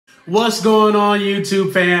What's going on,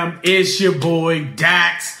 YouTube fam? It's your boy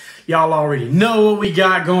Dax. Y'all already know what we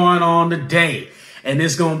got going on today, and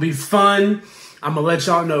it's gonna be fun. I'm gonna let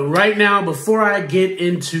y'all know right now before I get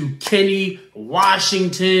into Kenny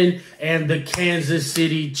Washington and the Kansas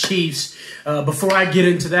City Chiefs. Before I get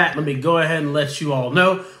into that, let me go ahead and let you all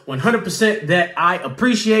know 100% that I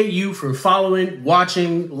appreciate you for following,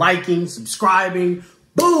 watching, liking, subscribing.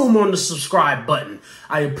 Boom on the subscribe button.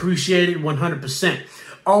 I appreciate it 100%.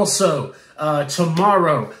 Also,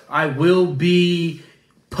 tomorrow I will be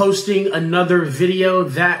posting another video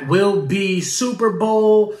that will be Super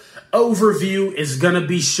Bowl overview. Is going to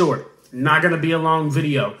be short, not going to be a long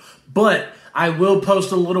video, but I will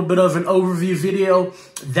post a little bit of an overview video.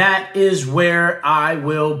 That is where I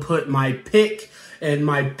will put my pick, and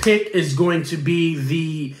my pick is going to be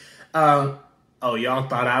the, oh, y'all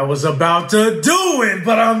thought I was about to do it,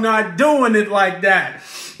 but I'm not doing it like that.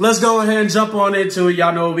 Let's go ahead and jump on into it.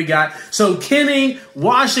 Y'all know what we got. So Kenny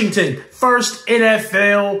Washington, first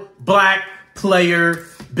NFL black player.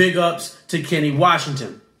 Big ups to Kenny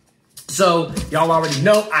Washington. So y'all already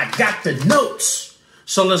know I got the notes.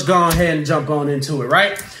 So let's go ahead and jump on into it,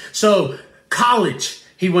 right? So college,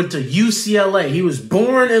 he went to UCLA. He was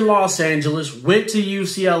born in Los Angeles, went to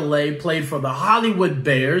UCLA, played for the Hollywood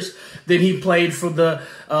Bears. Then he played for the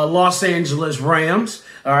Los Angeles Rams,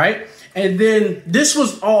 all right? And then this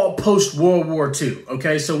was all post-World War II,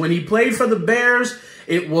 okay? So when he played for the Bears,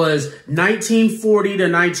 it was 1940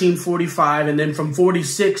 to 1945, and then from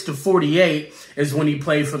 46 to 48 is when he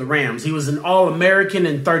played for the Rams. He was an All-American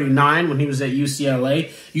in 39 when he was at UCLA.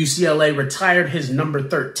 UCLA retired his number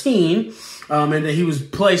 13, and then he was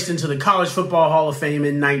placed into the College Football Hall of Fame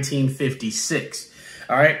in 1956.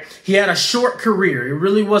 All right. He had a short career. It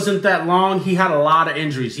really wasn't that long. He had a lot of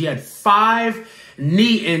injuries. He had 5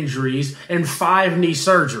 knee injuries and 5 knee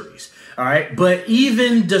surgeries. All right. But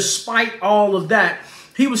even despite all of that,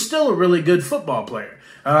 he was still a really good football player.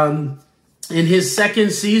 In his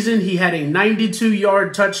second season, he had a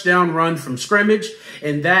 92-yard touchdown run from scrimmage,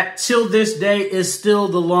 and that till this day is still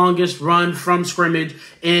the longest run from scrimmage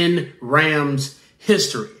in Rams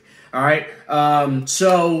history. All right.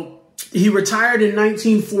 So he retired in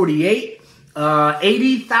 1948.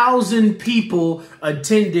 80,000 people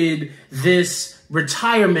attended this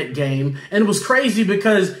retirement game. And it was crazy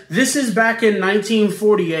because this is back in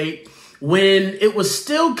 1948 when it was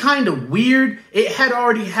still kind of weird. It had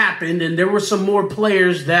already happened, and there were some more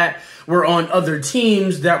players that were on other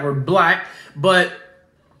teams that were black, but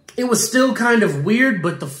it was still kind of weird.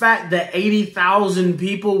 But the fact that 80,000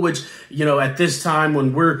 people, which, you know, at this time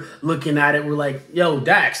when we're looking at it, we're like, yo,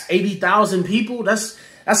 Dax, 80,000 people, that's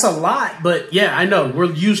a lot. But yeah, I know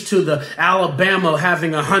we're used to the Alabama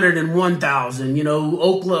having 101,000, you know,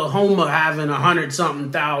 Oklahoma having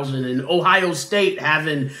 100-something thousand, and Ohio State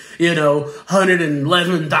having, you know,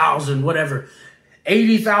 111,000, whatever.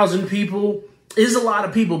 80,000 people is a lot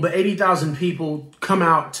of people, but 80,000 people come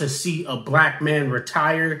out to see a black man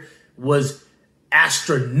retire was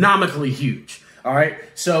astronomically huge. All right.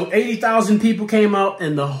 So 80,000 people came out,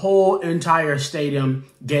 and the whole entire stadium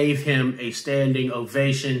gave him a standing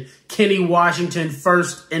ovation. Kenny Washington,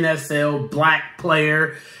 first NFL black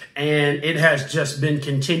player, and it has just been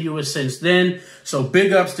continuous since then. So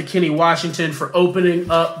big ups to Kenny Washington for opening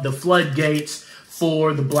up the floodgates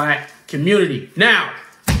for the black community. Now,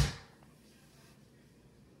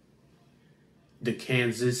 the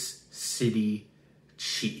Kansas City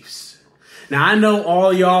Chiefs. Now, I know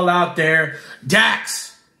all y'all out there,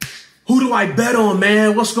 Dax, who do I bet on,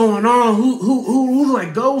 man? What's going on? Who do I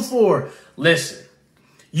go for? Listen,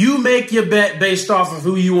 you make your bet based off of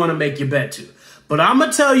who you want to make your bet to. But I'm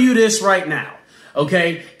going to tell you this right now,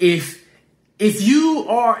 okay? If you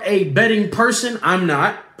are a betting person, I'm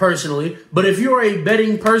not personally, but if you're a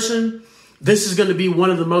betting person, this is going to be one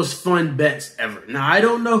of the most fun bets ever. Now, I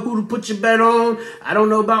don't know who to put your bet on. I don't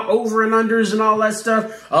know about over and unders and all that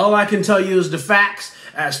stuff. All I can tell you is the facts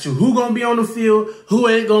as to who going to be on the field, who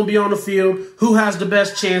ain't going to be on the field, who has the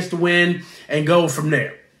best chance to win, and go from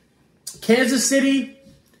there. Kansas City,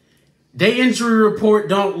 their injury report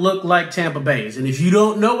don't look like Tampa Bay's. And if you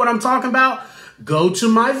don't know what I'm talking about, go to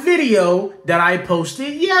my video that I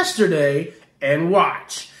posted yesterday and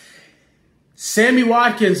watch. Sammy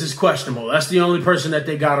Watkins is questionable. That's the only person that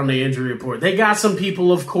they got on the injury report. They got some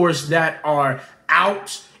people, of course, that are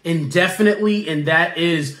out indefinitely, and that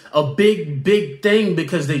is a big, big thing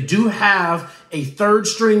because they do have a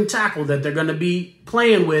third-string tackle that they're going to be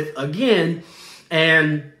playing with again,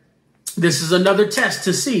 and this is another test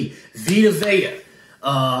to see. Vita Vea,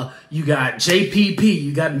 you got JPP,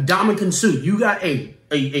 you got Ndamukong Suh, you got a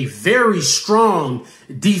a very strong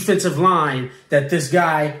defensive line that this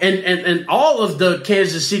guy and all of the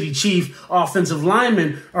Kansas City Chiefs offensive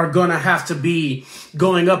linemen are going to have to be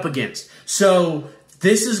going up against. So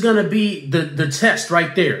this is going to be the test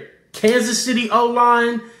right there. Kansas City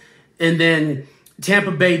O-line and then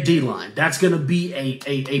Tampa Bay D-line. That's going to be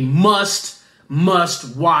a must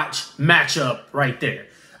watch matchup right there.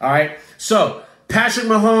 All right. So Patrick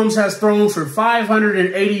Mahomes has thrown for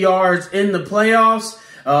 580 yards in the playoffs.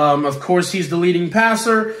 Of course, he's the leading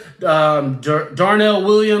passer. Darnell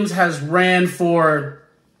Williams has ran for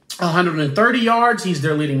 130 yards. He's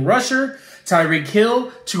their leading rusher. Tyreek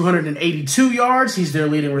Hill, 282 yards. He's their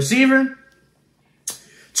leading receiver.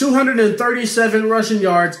 237 rushing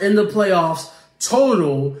yards in the playoffs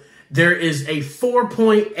total. There is a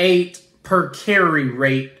 4.8 per carry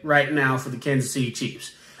rate right now for the Kansas City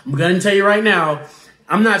Chiefs. I'm going to tell you right now,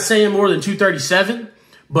 I'm not saying more than 237,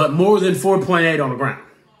 but more than 4.8 on the ground.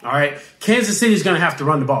 All right. Kansas City is going to have to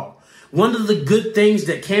run the ball. One of the good things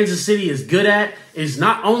that Kansas City is good at is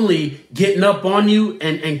not only getting up on you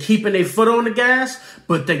and keeping a foot on the gas,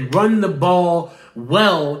 but they run the ball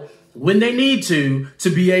well when they need to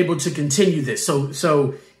be able to continue this.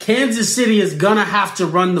 So Kansas City is going to have to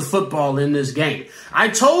run the football in this game. I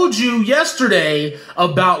told you yesterday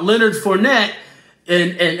about Leonard Fournette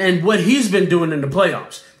and what he's been doing in the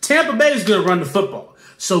playoffs. Tampa Bay is going to run the football.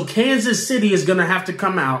 So Kansas City is going to have to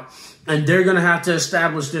come out and they're going to have to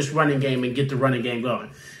establish this running game and get the running game going.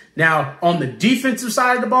 Now, on the defensive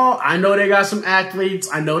side of the ball, I know they got some athletes.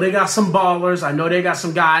 I know they got some ballers. I know they got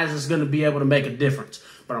some guys that's going to be able to make a difference.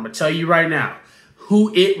 But I'm going to tell you right now,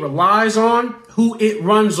 who it relies on, who it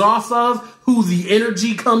runs off of, who the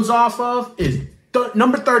energy comes off of is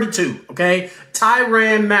number 32, okay?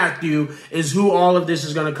 Tyrann Mathieu is who all of this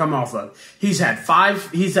is going to come off of. He's had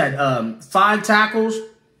five tackles.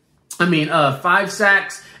 5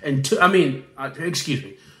 sacks and excuse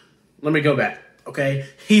me. Let me go back, okay?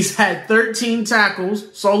 He's had 13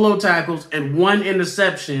 tackles, solo tackles, and 1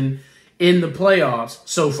 interception in the playoffs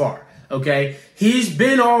so far, okay? He's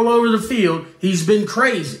been all over the field. He's been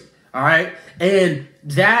crazy, all right? And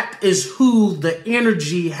that is who the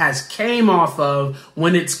energy has came off of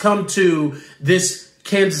when it's come to this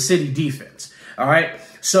Kansas City defense, all right?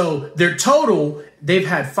 So their total, they've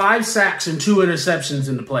had 5 sacks and 2 interceptions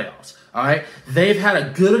in the playoffs. All right. They've had a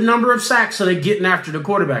good number of sacks, so they're getting after the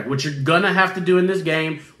quarterback, which you're going to have to do in this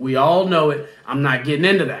game. We all know it. I'm not getting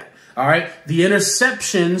into that. All right. The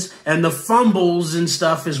interceptions and the fumbles and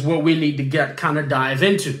stuff is what we need to kind of dive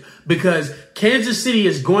into, because Kansas City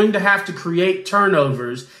is going to have to create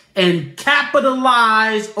turnovers and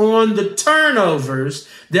capitalize on the turnovers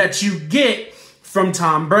that you get from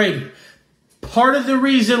Tom Brady. Part of the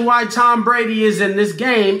reason why Tom Brady is in this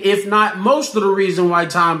game, if not most of the reason why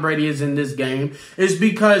Tom Brady is in this game, is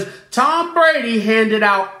because Tom Brady handed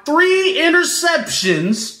out 3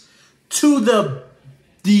 interceptions to the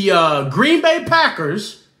Green Bay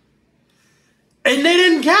Packers, and they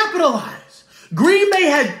didn't capitalize. Green Bay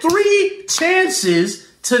had 3 chances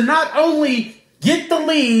to not only get the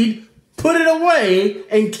lead, put it away,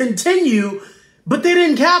 and continue, but they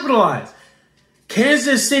didn't capitalize.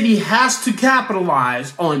 Kansas City has to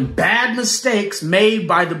capitalize on bad mistakes made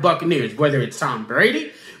by the Buccaneers, whether it's Tom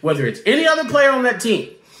Brady, whether it's any other player on that team.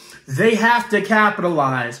 They have to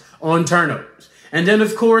capitalize on turnovers. And then,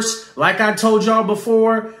 of course, like I told y'all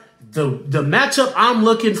before, the matchup I'm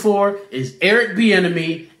looking for is Eric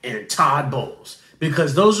Bieniemy and Todd Bowles,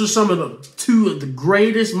 because those are some of the 2 of the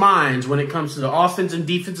greatest minds when it comes to the offense and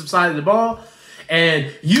defensive side of the ball.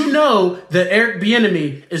 And you know that Eric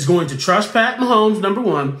Bieniemy is going to trust Pat Mahomes, number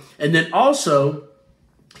 1. And then also,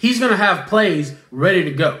 he's going to have plays ready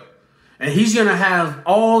to go. And he's going to have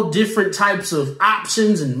all different types of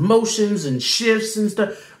options and motions and shifts and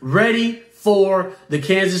stuff ready for the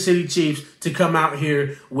Kansas City Chiefs to come out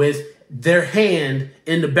here with their hand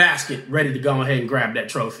in the basket, ready to go ahead and grab that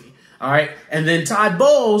trophy. All right. And then Todd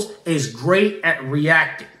Bowles is great at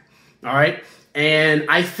reacting. All right. And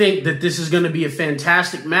I think that this is going to be a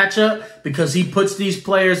fantastic matchup because he puts these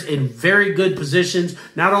players in very good positions,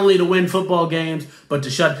 not only to win football games, but to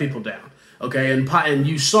shut people down. Okay, and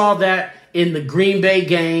you saw that in the Green Bay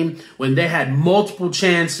game when they had multiple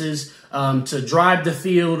chances to drive the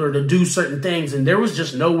field or to do certain things, and there was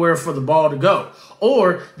just nowhere for the ball to go.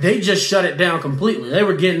 Or they just shut it down completely. They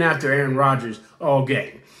were getting after Aaron Rodgers all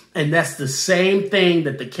game. And that's the same thing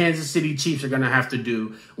that the Kansas City Chiefs are going to have to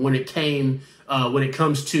do when it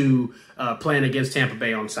comes to playing against Tampa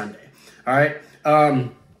Bay on Sunday. All right.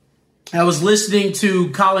 I was listening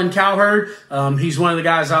to Colin Cowherd. He's one of the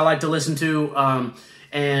guys I like to listen to.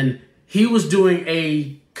 And he was doing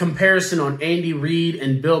a comparison on Andy Reid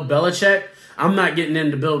and Bill Belichick. I'm not getting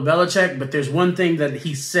into Bill Belichick, but there's one thing that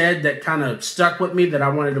he said that kind of stuck with me that I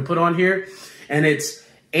wanted to put on here, and it's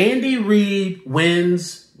Andy Reid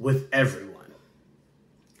wins with everyone.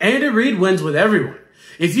 Andy Reid wins with everyone.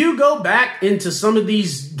 If you go back into some of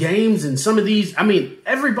these games and some of these, I mean,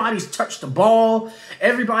 everybody's touched the ball.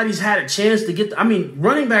 Everybody's had a chance to get,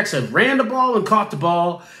 running backs have ran the ball and caught the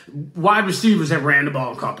ball. Wide receivers have ran the ball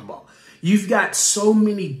and caught the ball. You've got so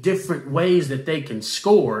many different ways that they can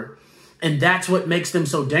score. And that's what makes them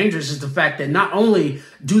so dangerous, is the fact that not only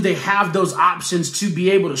do they have those options to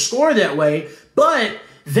be able to score that way, but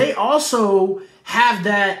they also have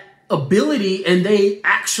that ability and they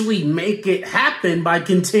actually make it happen by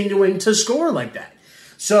continuing to score like that.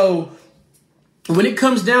 So when it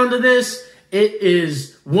comes down to this, it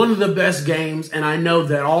is one of the best games. And I know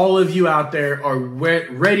that all of you out there are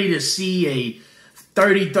ready to see a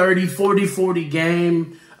 30-30, 40-40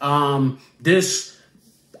 game. This,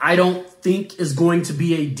 I don't think, is going to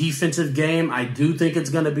be a defensive game. I do think it's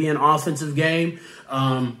going to be an offensive game.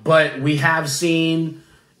 But we have seen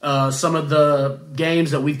some of the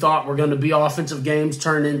games that we thought were going to be offensive games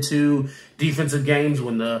turn into defensive games.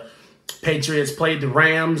 When the Patriots played the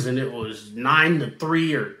Rams and it was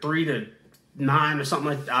 9-3 or 3-9 or something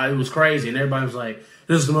like that. It was crazy. And everybody was like,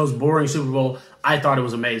 this is the most boring Super Bowl. I thought it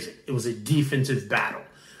was amazing. It was a defensive battle.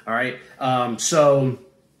 All right. So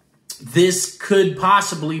this could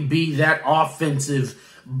possibly be that offensive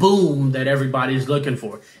boom that everybody's looking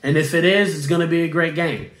for. And if it is, it's going to be a great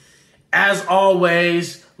game. As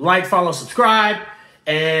always, like, follow, subscribe,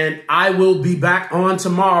 and I will be back on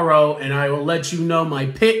tomorrow, and I will let you know my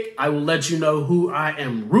pick. I will let you know who I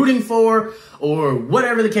am rooting for, or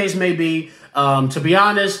whatever the case may be. To be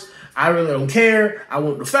honest, I really don't care. I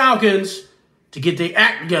want the Falcons to get their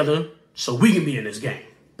act together so we can be in this game.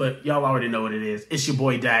 But y'all already know what it is. It's your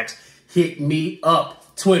boy Dax. Hit me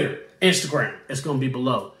up. Twitter, Instagram. It's going to be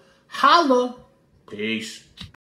below. Holla. Peace.